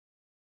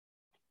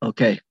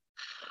Okay.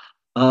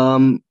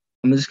 I'm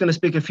just going to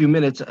speak a few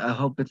minutes. I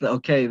hope it's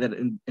okay that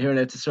here in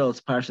Eretz Yisrael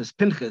it's Parshas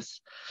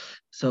Pinchas.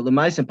 So the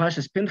Ma'aseh in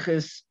Parshas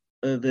Pinchas,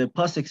 the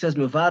pasuk says,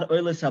 "Mevad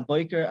oiles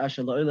haboiker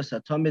asher la'oiles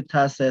hatomid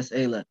tases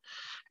eila,"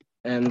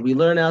 and we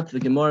learn out the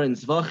Gemara in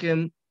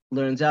Zvachim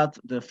learns out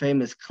the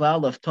famous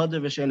klal of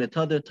Tadיר ושאינו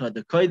תדיר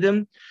Tadיר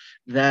koidim,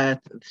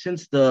 that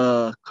since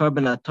the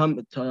carbon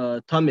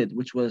tamid,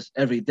 which was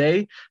every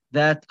day,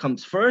 that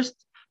comes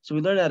first. So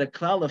we learn out a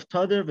klal of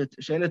Tadיר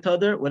ושאינו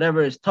תדיר,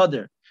 whatever is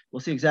Tadיר. We'll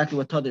see exactly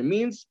what Tadיר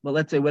means, but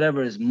let's say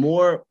whatever is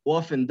more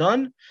often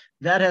done,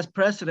 that has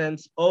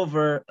precedence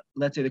over,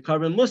 let's say, the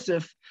carbon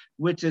musif,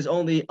 which is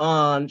only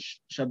on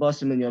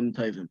Shabbosim and Yom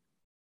Tovim.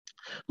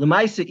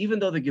 L'maisa, even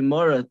though the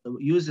Gemara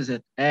uses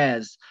it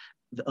as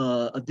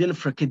a din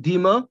for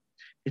kedima,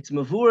 it's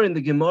mavur in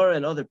the Gemara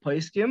and other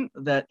poskim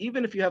that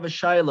even if you have a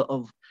shaila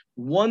of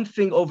one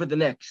thing over the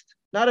next,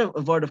 not a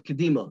word of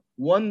kedima,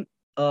 one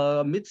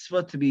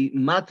mitzvah to be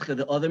matcha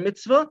the other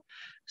mitzvah,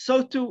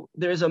 so too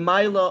there is a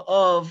maila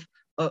of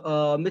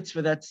a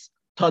mitzvah that's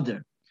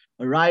tadr.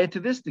 A raya to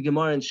this, the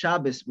Gemara in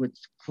Shabbos, which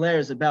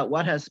declares about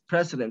what has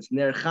precedence,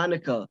 Ner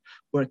Chanukah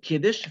or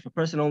Kiddush, if a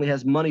person only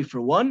has money for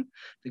one,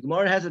 the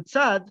Gemara has a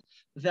tzad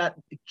that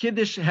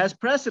Kiddush has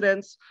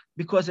precedence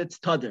because it's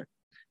Tadr.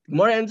 The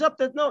Gemara ends up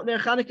that no, Ner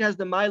Chanukah has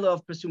the Maila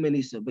of Persu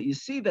Menisa, but you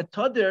see that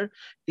Tadr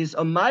is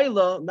a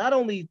Maila not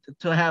only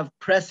to have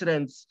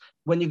precedence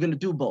when you're going to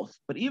do both,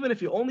 but even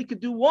if you only could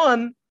do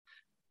one,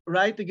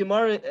 right, the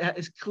Gemara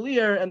is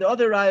clear, and the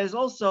other raya is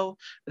also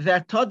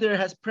that Tadr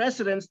has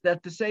precedence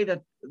that to say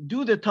that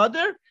do the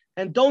Tadr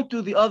and don't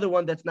do the other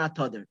one that's not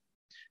Tadr.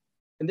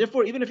 And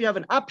therefore, even if you have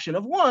an option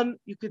of one,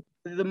 you could,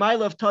 the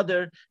Mila of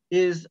Tadr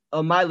is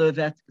a Mila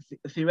that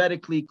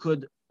theoretically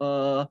could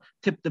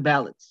tip the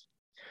balance.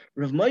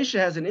 Rav Moshe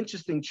has an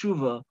interesting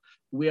tshuva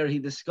where he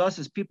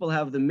discusses people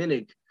have the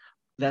minig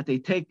that they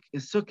take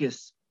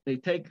sukkis, they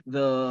take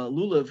the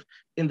lulav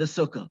in the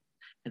sukkah.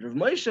 And Rav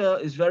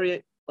Moshe is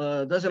very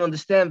doesn't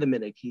understand the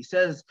minig. He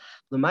says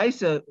the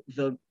Maisa,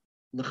 the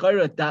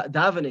l'chayra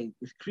davening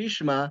with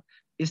Krishma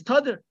is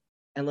Tadr,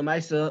 and the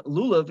Maisa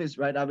lulav is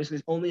right. Obviously,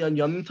 it's only on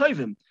Yom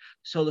Tovim.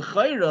 So the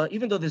l'chayra,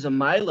 even though there's a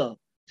mila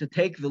to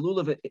take the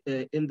lulav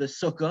in the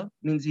sukkah,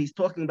 means he's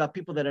talking about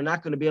people that are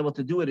not going to be able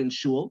to do it in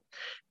shul.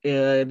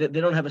 They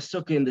don't have a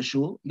sukkah in the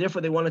shul,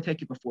 therefore they want to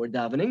take it before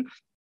davening.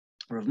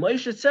 Rav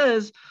Moshe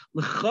says,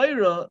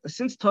 l'chayra,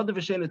 since Tadr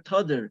ושאינו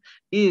תדיר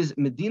is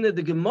Medina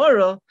de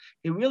Gemara,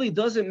 it really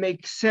doesn't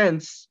make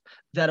sense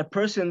that a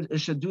person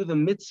should do the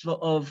mitzvah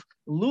of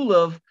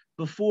lulav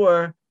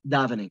before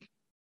davening.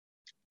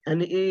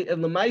 And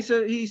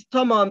L'maisa, he's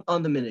tamam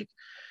on the minig.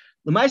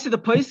 L'maisa, the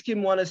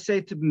poskim want to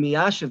say to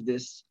miyash of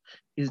this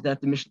is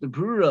that the Mishnah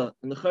Brura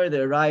and the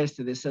Arayas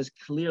to this says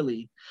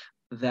clearly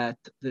that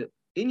the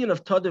inyan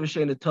of Tadr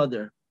ושאינו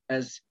תדיר,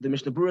 as the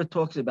Mishnah Brura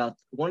talks about,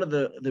 one of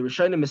the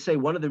Rishonim say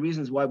one of the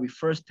reasons why we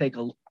first take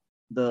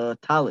the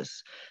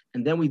talis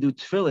and then we do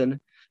tefillin,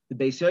 the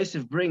Beis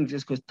Yosef brings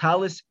is because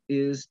talis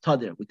is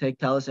Tadr. We take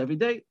talis every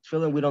day.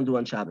 Tefillin we don't do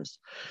on Shabbos.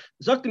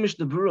 Zok the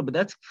Mishnah Brura, but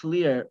that's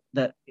clear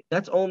that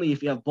that's only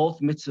if you have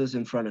both mitzvahs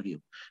in front of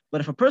you.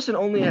 But if a person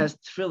only has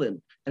tefillin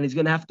and he's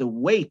going to have to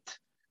wait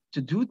to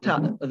do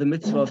the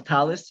mitzvah of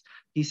talis,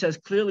 he says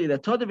clearly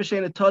that Tadr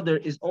ושאינו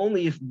תדיר is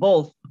only if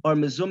both are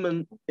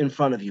mezuman in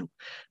front of you.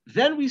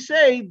 Then we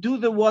say, do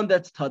the one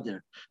that's Tadr.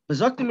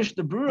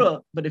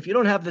 But if you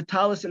don't have the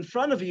talis in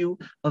front of you,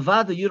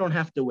 avada, you don't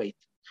have to wait.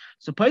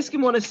 So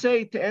Paiskim want to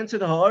say, to answer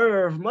the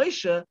ha'ara of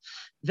Moshe,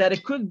 that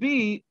it could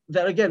be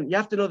that, again, you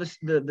have to know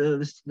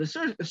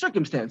the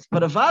circumstance,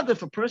 but avada,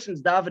 if a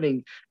person's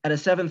davening at a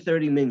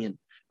 7:30 minyan,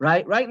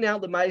 right now,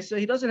 the Maisa,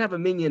 he doesn't have a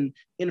minyan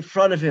in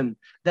front of him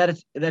that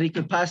he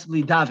could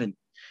possibly daven.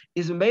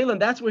 Is Meil, and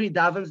that's where he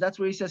davens, that's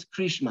where he says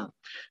Krishma.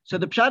 So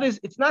the pshat is,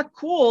 it's not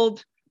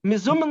called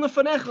Mizuman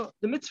Lefanecha.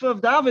 The mitzvah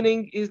of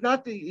davening is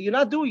not, you're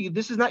not doing it,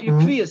 this is not your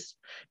kriyas.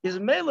 Is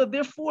Meil,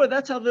 therefore,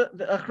 that's how the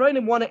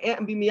Achronim want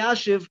to be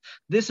miyashiv,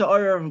 this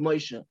Ha'ara of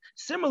Moshe.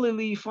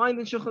 Similarly, you find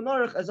in Shulchan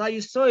Aruch, as I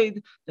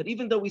said, that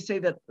even though we say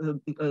that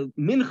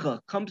Mincha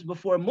comes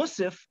before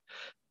Musif,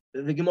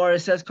 the Gemara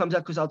says comes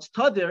out because it's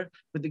Tadr,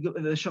 but the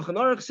Shulchan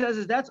Aruch says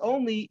is that's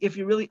only if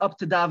you're really up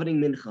to davening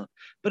mincha.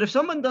 But if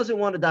someone doesn't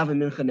want to daven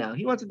mincha now,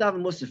 he wants to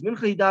daven musaf.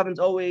 Mincha he davens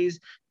always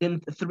in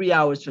 3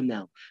 hours from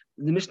now.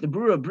 The Mishnah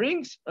Brura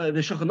brings, the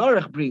Shulchan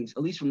Aruch brings,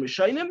 at least from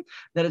Rishonim,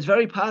 that it's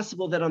very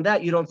possible that on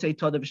that you don't say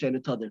Tadr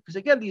ושאינו תדיר. Because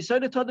again, the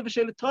Yisod of Tadr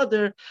ושאינו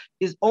תדיר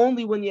is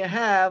only when you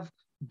have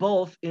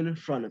both in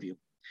front of you.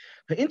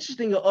 The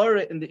interesting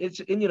aura in the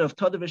inyan of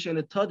Tadr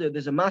ושאינו תדיר,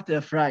 there's a Mata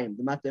Ephraim.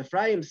 The Mata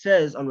Ephraim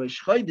says on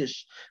Rosh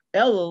Chodesh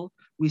Elul,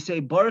 we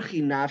say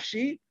Barchi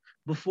Nafshi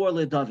before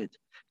Le David,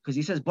 because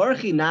he says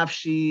Barchi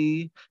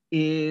Nafshi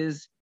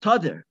is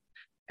Tadr,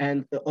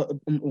 and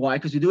why?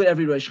 Because we do it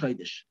every Rosh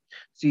Chodesh.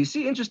 So you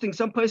see, interesting,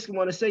 some places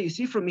want to say, you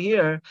see from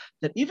here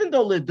that even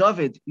though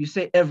LeDavid, you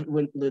say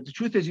the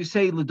truth is you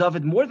say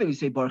LeDavid more than you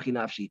say Baruch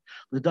Nafshi.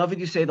 LeDavid,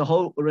 you say the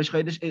whole Rosh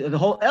Chodesh, the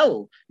whole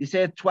El. You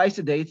say it twice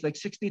a day, it's like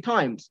 60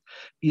 times.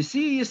 You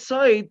see, you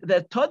say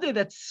that Tadeh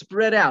that's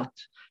spread out.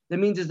 That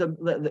means is the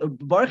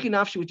Baruch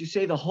Nafshi, which you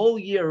say the whole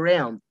year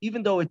round,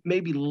 even though it may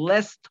be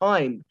less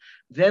time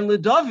than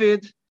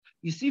LeDavid,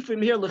 you see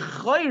from here,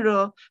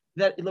 L'chayra,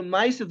 that the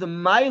mice of the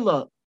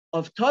Maila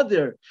of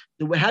Tadir,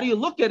 how do you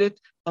look at it?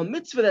 A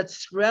mitzvah that's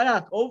spread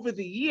out over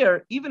the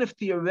year, even if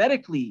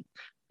theoretically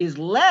is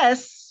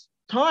less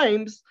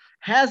times,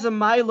 has a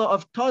Maila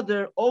of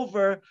Tadir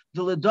over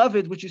the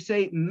LeDavid, which you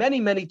say many,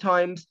 many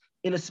times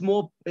in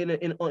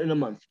a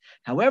month.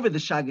 However, the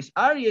Shagis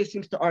Aryeh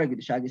seems to argue.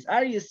 The Shagis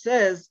Aryeh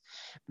says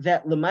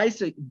that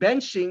Lemaisa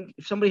benching,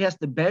 if somebody has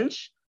to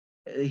bench,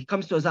 he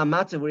comes to a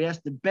Zamatza where he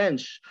has to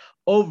bench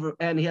over,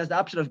 and he has the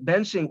option of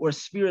benching or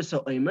Sphira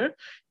Omer.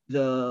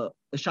 The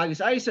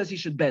Shagis Aryeh says he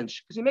should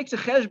bench because he makes a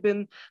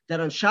cheshbon that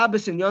on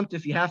Shabbos and Yom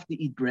Tov you have to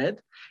eat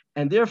bread,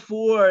 and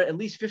therefore at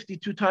least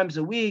 52 times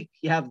a week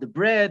you have the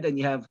bread,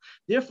 and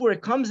therefore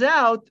it comes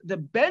out the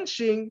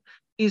benching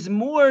is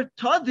more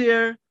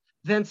tadir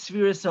than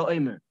Sphira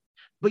Omer.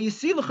 But you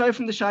see l'chayr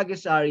from the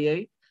Shagis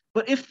Aryeh.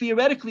 But if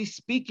theoretically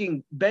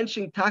speaking,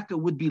 benching taka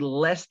would be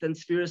less than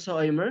Sphira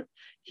Omer,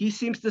 he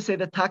seems to say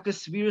that taka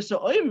Sphira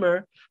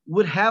Omer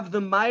would have the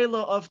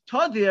maila of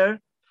tadir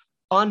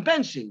on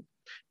benching.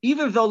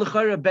 Even though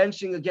l'chayra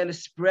benching again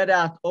is spread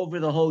out over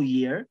the whole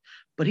year,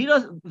 but he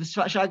doesn't. The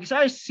Shagis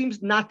Aryeh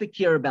seems not to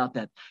care about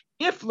that.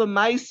 If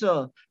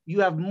lemaisa you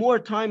have more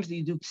times that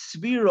you do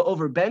svira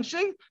over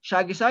benching,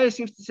 Shagis Aryeh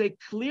seems to say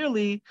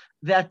clearly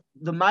that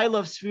the mile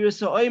of svira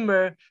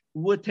omer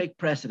would take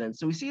precedence.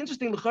 So we see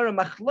interesting l'chayra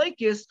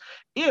machlokes.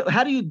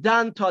 How do you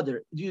dan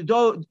tadir?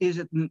 Is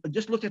it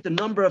just look at the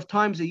number of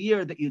times a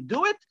year that you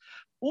do it?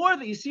 Or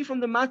that you see from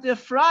the Mata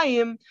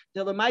Ephraim,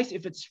 the Lemais,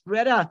 if it's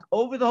spread out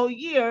over the whole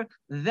year,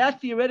 that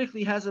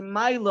theoretically has a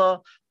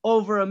Maila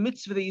over a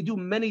mitzvah that you do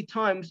many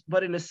times,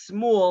 but in a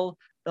small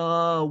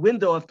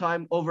window of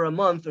time over a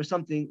month or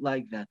something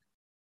like that.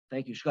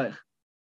 Thank you, Shkoyach.